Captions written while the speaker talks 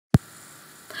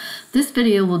This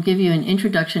video will give you an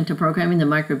introduction to programming the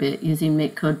microbit using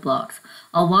MakeCode Blocks.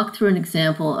 I'll walk through an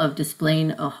example of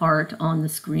displaying a heart on the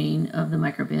screen of the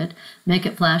microbit, make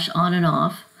it flash on and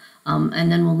off, and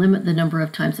then we'll limit the number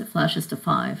of times it flashes to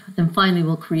 5. Then finally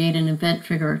we'll create an event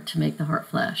trigger to make the heart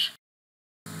flash.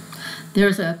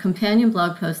 There's a companion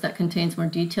blog post that contains more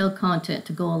detailed content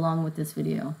to go along with this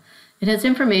video. It has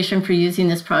information for using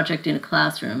this project in a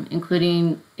classroom,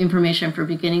 including information for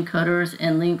beginning coders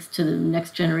and links to the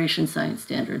next generation science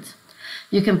standards.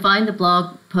 You can find the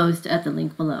blog post at the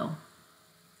link below.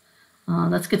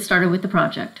 Let's get started with the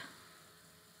project.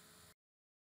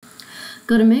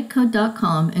 Go to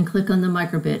MakeCode.com and click on the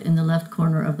microbit in the left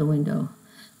corner of the window.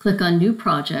 Click on New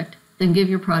Project, then give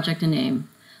your project a name.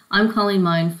 I'm calling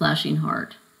mine Flashing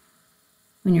Heart.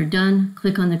 When you're done,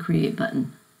 click on the Create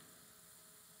button.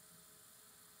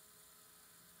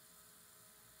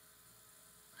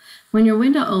 When your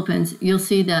window opens, you'll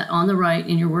see that on the right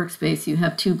in your workspace you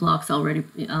have 2 blocks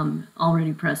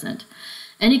already present.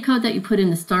 Any code that you put in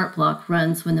the Start block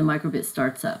runs when the microbit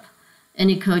starts up.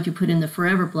 Any code you put in the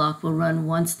Forever block will run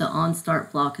once the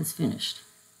OnStart block is finished.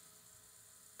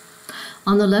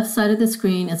 On the left side of the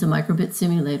screen is a microbit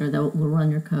simulator that will run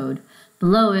your code.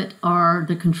 Below it are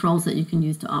the controls that you can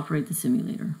use to operate the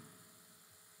simulator.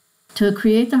 To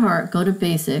create the heart, go to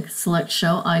Basic, select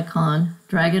Show Icon,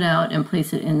 drag it out, and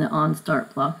place it in the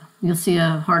OnStart block. You'll see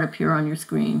a heart appear on your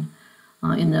screen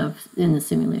in the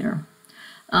simulator.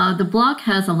 The block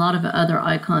has a lot of other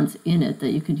icons in it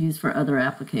that you could use for other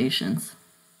applications.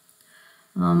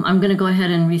 I'm going to go ahead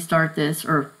and restart this,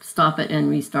 or stop it and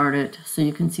restart it, so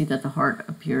you can see that the heart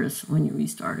appears when you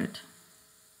restart it.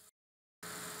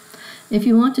 If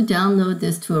you want to download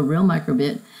this to a real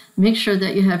microbit, make sure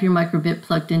that you have your microbit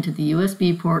plugged into the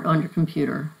USB port on your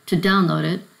computer. To download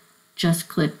it, just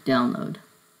click Download.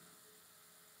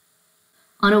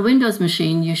 On a Windows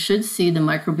machine, you should see the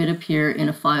microbit appear in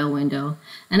a file window,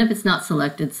 and if it's not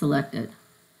selected, select it.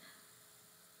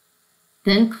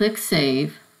 Then click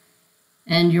Save,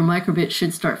 and your microbit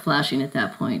should start flashing at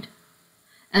that point.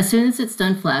 As soon as it's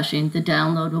done flashing, the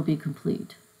download will be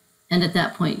complete. And at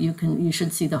that point, you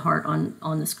should see the heart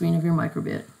on the screen of your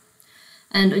microbit.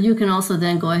 And you can also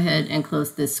then go ahead and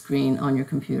close this screen on your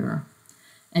computer.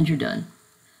 And you're done.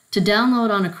 To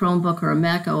download on a Chromebook or a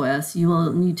Mac OS, you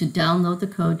will need to download the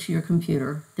code to your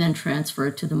computer, then transfer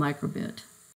it to the microbit.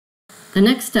 The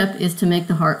next step is to make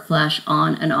the heart flash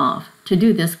on and off. To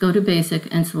do this, go to Basic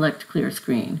and select Clear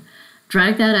Screen.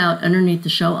 Drag that out underneath the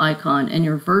Show icon, and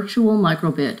your virtual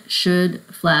microbit should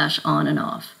flash on and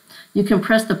off. You can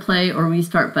press the play or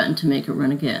restart button to make it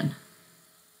run again.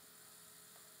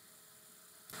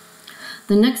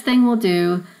 The next thing we'll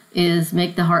do is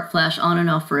make the heart flash on and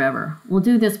off forever. We'll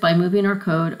do this by moving our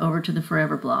code over to the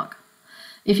Forever block.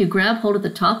 If you grab hold of the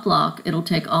top block, it'll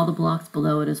take all the blocks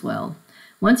below it as well.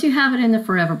 Once you have it in the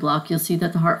Forever block, you'll see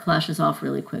that the heart flashes off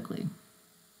really quickly.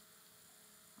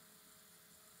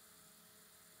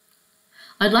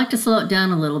 I'd like to slow it down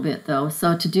a little bit though,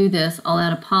 so to do this, I'll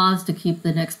add a pause to keep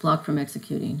the next block from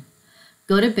executing.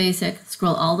 Go to Basic,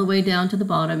 scroll all the way down to the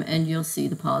bottom, and you'll see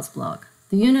the pause block.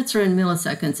 The units are in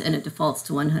milliseconds and it defaults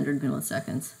to 100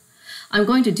 milliseconds. I'm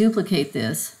going to duplicate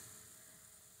this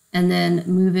and then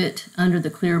move it under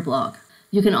the clear block.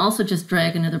 You can also just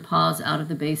drag another pause out of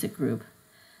the Basic group.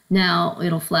 Now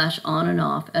it'll flash on and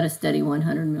off at a steady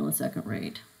 100 millisecond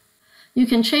rate. You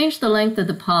can change the length of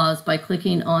the pause by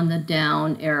clicking on the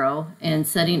down arrow and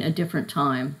setting a different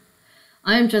time.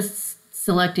 I am just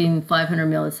selecting 500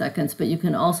 milliseconds, but you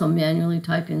can also manually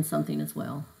type in something as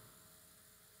well.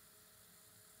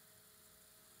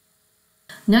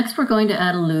 Next, we're going to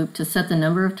add a loop to set the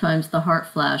number of times the heart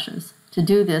flashes. To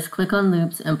do this, click on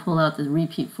Loops and pull out the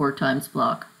Repeat 4 times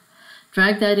block.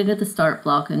 Drag that into the Start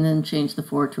block and then change the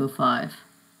 4 to a 5.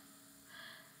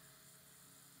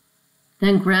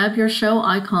 Then grab your Show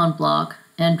Icon block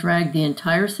and drag the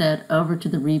entire set over to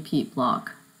the Repeat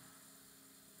block.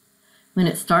 When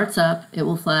it starts up, it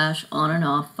will flash on and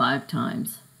off 5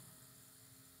 times.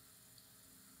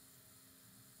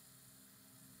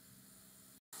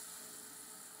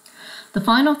 The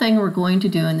final thing we're going to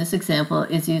do in this example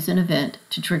is use an event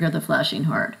to trigger the flashing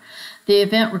heart. The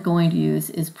event we're going to use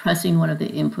is pressing one of the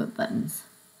input buttons.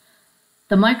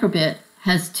 The microbit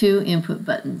has 2 input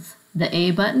buttons, the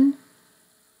A button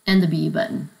and the B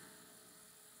button.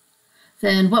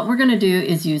 Then what we're going to do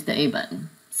is use the A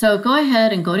button. So go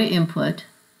ahead and go to Input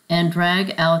and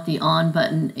drag out the On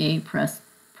button A pressed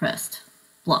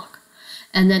block.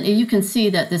 And then you can see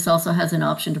that this also has an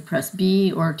option to press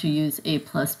B or to use A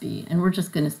plus B, and we're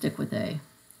just going to stick with A.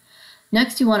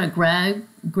 Next, you want to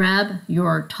grab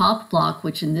your top block,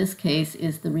 which in this case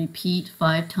is the repeat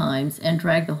 5 times, and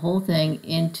drag the whole thing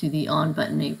into the on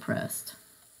button 8 pressed.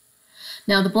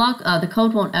 Now the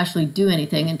code won't actually do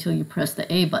anything until you press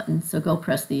the A button, so go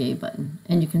press the A button,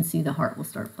 and you can see the heart will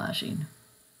start flashing.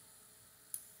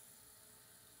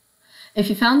 If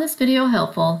you found this video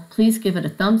helpful, please give it a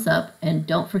thumbs up, and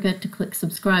don't forget to click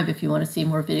subscribe if you want to see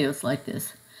more videos like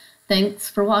this. Thanks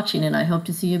for watching, and I hope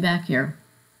to see you back here.